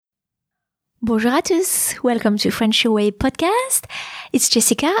Bonjour à tous. Welcome to French Your Way podcast. It's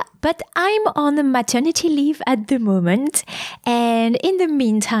Jessica, but I'm on maternity leave at the moment. And in the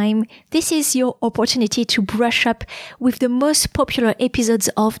meantime, this is your opportunity to brush up with the most popular episodes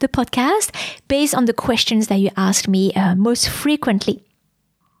of the podcast based on the questions that you asked me most frequently.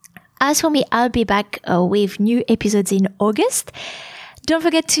 As for me, I'll be back with new episodes in August. Don't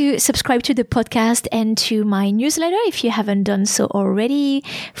forget to subscribe to the podcast and to my newsletter if you haven't done so already,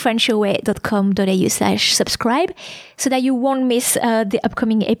 frenchyourway.com.au/subscribe, so that you won't miss the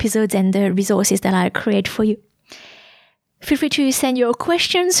upcoming episodes and the resources that I create for you. Feel free to send your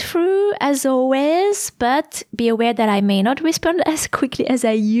questions through as always, but be aware that I may not respond as quickly as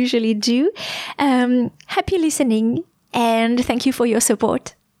I usually do. Happy listening and thank you for your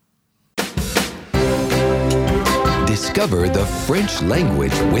support. Discover the French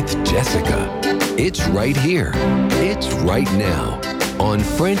language with Jessica. It's right here. It's right now on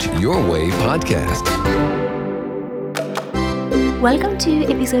French Your Way podcast. Welcome to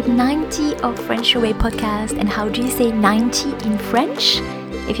episode 90 of French Your Way podcast. And how do you say 90 in French?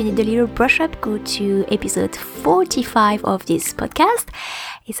 If you need a little brush up, go to episode 45 of this podcast.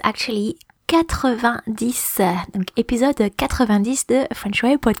 It's actually 90, donc épisode 90 de French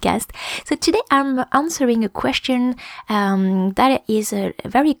Way podcast. So today I'm answering a question that is a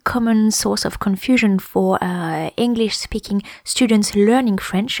very common source of confusion for English-speaking students learning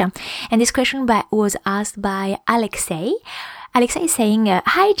French. And this question was asked by Alexei. Alexei is saying,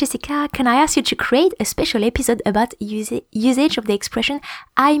 Hi Jessica, can I ask you to create a special episode about usage of the expression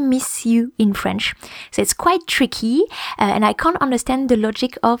I miss you in French? So it's quite tricky and I can't understand the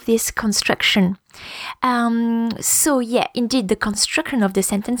logic of this construction. So yeah, indeed the construction of the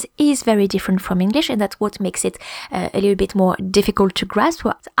sentence is very different from English and that's what makes it a little bit more difficult to grasp.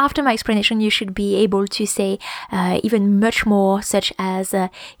 Well, after my explanation, you should be able to say even much more, such as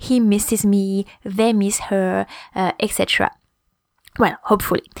he misses me, they miss her, etc. Well,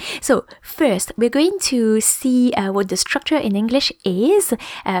 hopefully. So first, we're going to see what the structure in English is.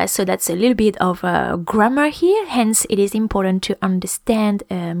 So that's a little bit of grammar here. Hence, it is important to understand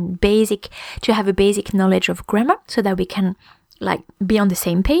to have a basic knowledge of grammar so that we can be on the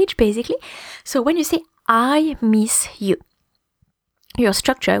same page, basically. So when you say, I miss you, your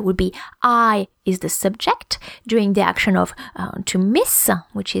structure would be I is the subject doing the action of to miss,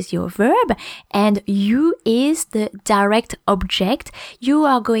 which is your verb, and you is the direct object. You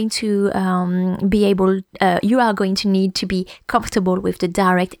are going to you are going to need to be comfortable with the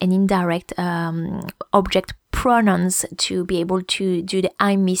direct and indirect object pronouns to be able to do the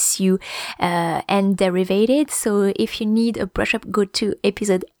I miss you and derivative. So if you need a brush up, go to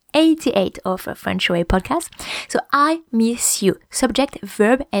episode 88 of a French Way podcast. So I miss you, subject,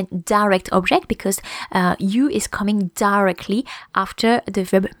 verb, and direct object because you is coming directly after the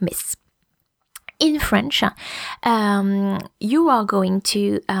verb miss. In French, you are going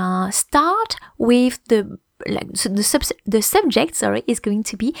to start with the subject, is going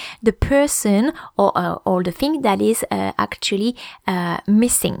to be the person or the thing that is actually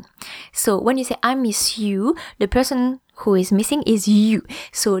missing. So when you say I miss you, the person who is missing is you.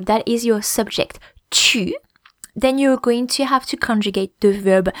 So that is your subject, tu. Then you're going to have to conjugate the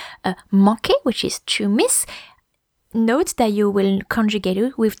verb manquer, which is to miss. Note that you will conjugate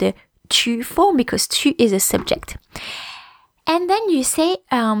it with the tu form because tu is a subject. And then you say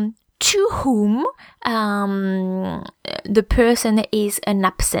to whom the person is an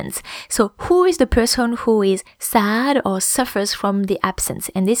absence. So who is the person who is sad or suffers from the absence?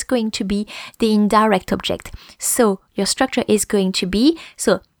 And this is going to be the indirect object. So your structure is going to be,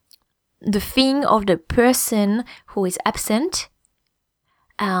 so the thing of the person who is absent,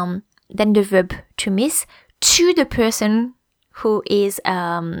 then the verb to miss, to the person who is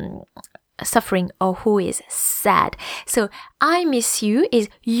suffering or who is sad. So I miss you is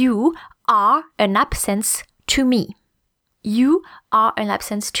you are an absence to me. You are an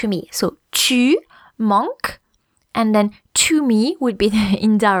absence to me. So tu manques, and then to me would be the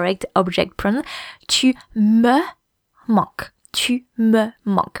indirect object pronoun. Tu me manques. Tu me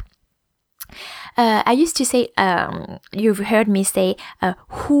manques. I used to say, you've heard me say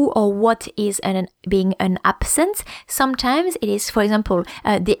who or what is being an absence. Sometimes it is, for example,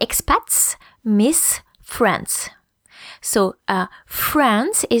 the expats miss France. So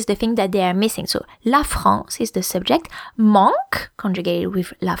France is the thing that they are missing. So la France is the subject, manque conjugated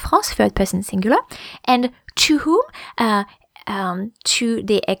with la France, third person singular, and to whom? To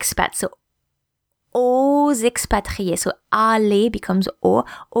the expats. So aux expatriés. So aller becomes aux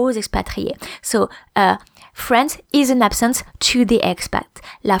expatriés. So France is an absence to the expat.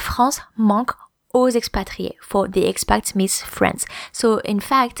 La France manque aux expatriés. For the expats miss France. So in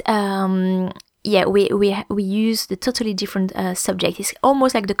fact, we use the totally different subject. It's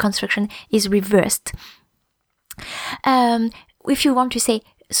almost like the construction is reversed. If you want to say,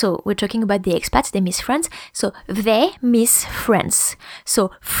 so we're talking about the expats, they miss France. So they miss France.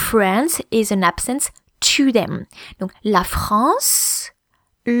 So France is an absence to them. Donc la France,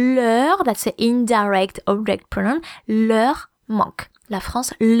 leur, that's an indirect object pronoun, leur manque. La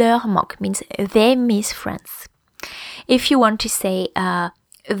France leur manque means they miss France. If you want to say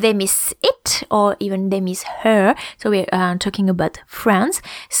they miss it or even they miss her, so we're talking about France.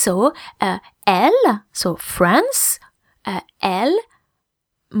 So elle, so France, elle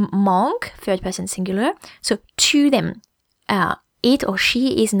manque, third person singular. So to them, it or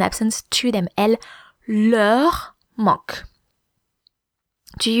she is an absence to them. Elle leur manque.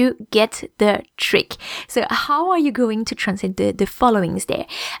 Do you get the trick? So how are you going to translate the followings there?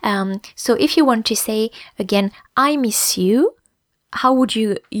 So if you want to say again, I miss you, how would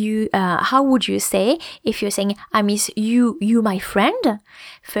you say if you're saying I miss you my friend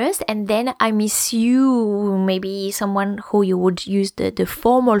first, and then I miss you maybe someone who you would use the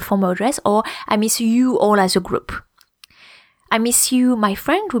formal address, or I miss you all as a group. I miss you my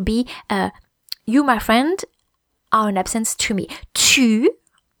friend would be you my friend are an absence to me. Tu,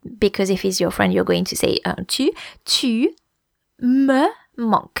 because if it's your friend, you're going to say tu me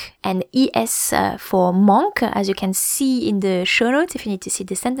manque. And es for manque, as you can see in the show notes. If you need to see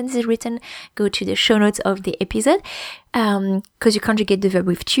the sentences written, go to the show notes of the episode, because you conjugate the verb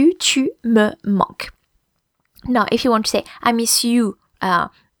with tu me manque. Now, if you want to say, I miss you,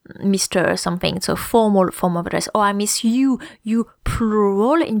 Mr. something, so formal form of address, or I miss you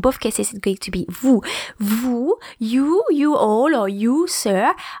plural, in both cases it's going to be vous. Vous, you all, or you,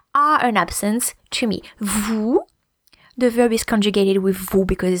 sir, are an absence to me. Vous, the verb is conjugated with vous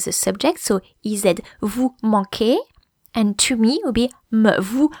because it's a subject, so is vous manquez, and to me will be me,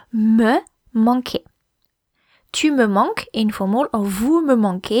 vous me manquez. Tu me manques, informal, or vous me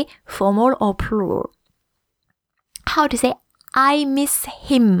manquez, formal or plural. How to say I miss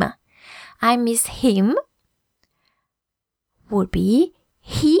him? I miss him would be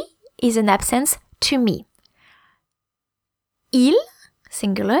he is an absence to me. Il,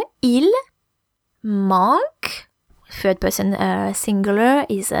 singular, il manque, third person singular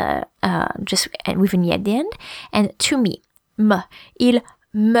is just with an e at the end, and to me, me. Il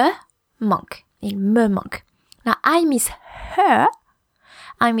me manque. Il me manque. Now I miss her.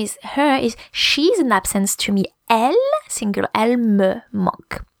 I miss her is she's an absence to me. Elle, singular, elle me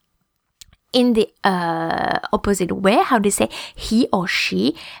manque. In the opposite way, how do you say he or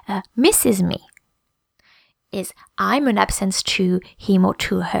she misses me? Is I'm an absence to him or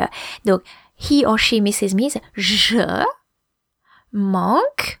to her. Donc, he or she misses me is je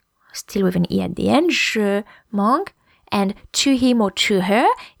manque, still with an e at the end, je manque. And to him or to her,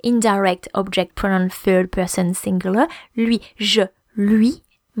 indirect object pronoun third person singular, lui, je lui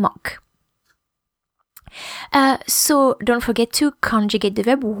manque. So don't forget to conjugate the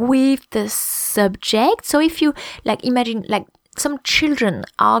verb with the subject. So if you imagine some children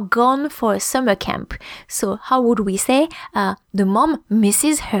are gone for a summer camp. So how would we say the mom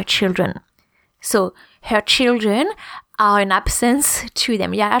misses her children? So her children are an absence to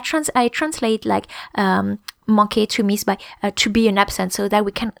them. Yeah, I translate manquer to miss by to be an absence, so that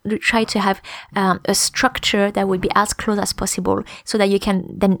we can try to have a structure that would be as close as possible, so that you can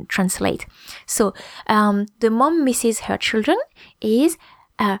then translate. So the mom misses her children is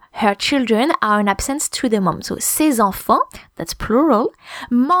her children are an absence to the mom. So ses enfants, that's plural,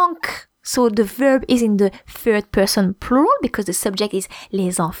 manquent. So the verb is in the third person plural because the subject is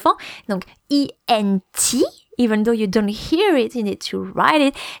les enfants. Donc int, even though you don't hear it, you need to write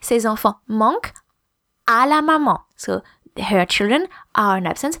it. Ses enfants manquent à la maman. So her children are an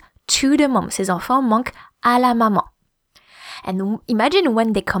absence to the mom. Ses enfants manquent à la maman. And imagine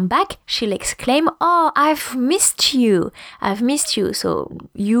when they come back, she'll exclaim, oh, I've missed you. I've missed you. So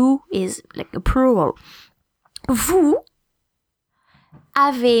you is like a plural. Vous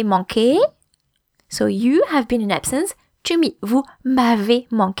avez manqué. So you have been in absence to me. Vous m'avez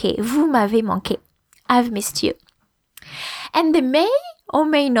manqué. Vous m'avez manqué. I've missed you. And they may or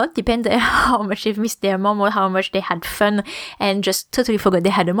may not, depend on how much they've missed their mom or how much they had fun and just totally forgot they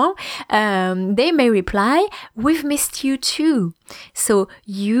had a mom. They may reply, we've missed you too. So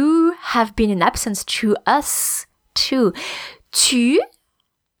you have been in absence to us too. Tu,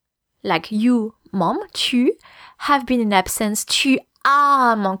 like you, mom, tu, have been in absence. Tu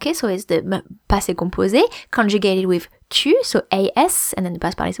as manqué, so it's the passé composé, conjugated with tu, so as, and then the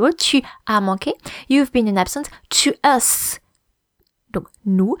past participle, tu as manqué. You've been in absence to us. donc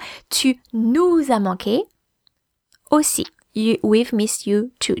nous, tu nous as manqué aussi. We've missed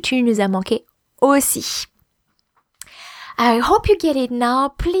you too. Tu nous as manqué aussi. I hope you get it now.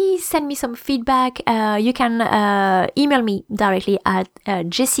 Please send me some feedback. You can email me directly at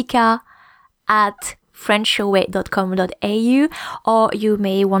jessica@frenchyourway.com.au, or you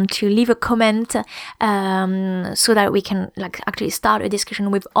may want to leave a comment so that we can actually start a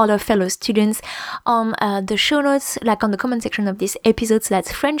discussion with other fellow students on the show notes, on the comment section of this episode. So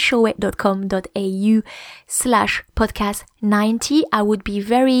that's frenchyourway.com.au/podcast 90. I would be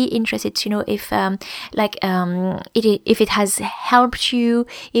very interested to know if if it has helped you,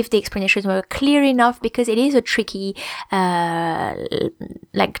 if the explanations were clear enough, because it is a tricky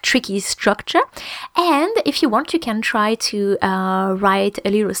structure. And if you want, you can try to write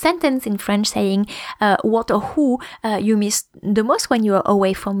a little sentence in French saying what or who you miss the most when you are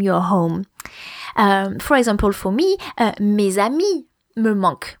away from your home. For example, for me, mes amis me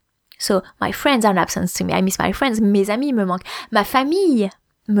manquent. So my friends are an absence to me. I miss my friends. Mes amis me manquent. Ma famille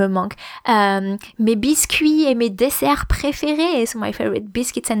me manque. Mes biscuits et mes desserts préférés. So my favorite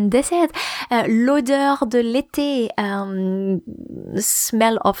biscuits and desserts. L'odeur de l'été.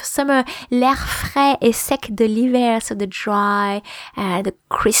 Smell of summer. L'air frais et sec de l'hiver. So the dry, the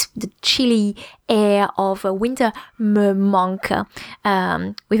crisp, the chilly air of winter me manque.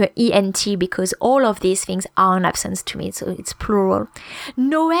 With an ENT, because all of these things are an absence to me. So it's plural.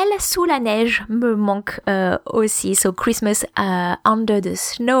 Noël sous la neige me manque aussi. So Christmas under the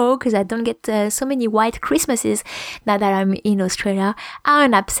snow, because I don't get so many white Christmases now that I'm in Australia, are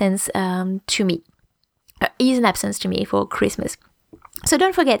an absence to me. Is an absence to me for Christmas. So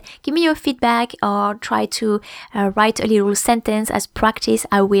don't forget, give me your feedback or try to write a little sentence as practice.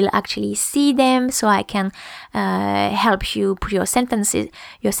 I will actually see them so I can help you put your sentence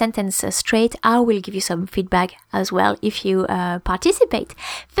straight. I will give you some feedback as well if you participate.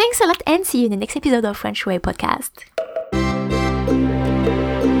 Thanks a lot and see you in the next episode of French Way Podcast.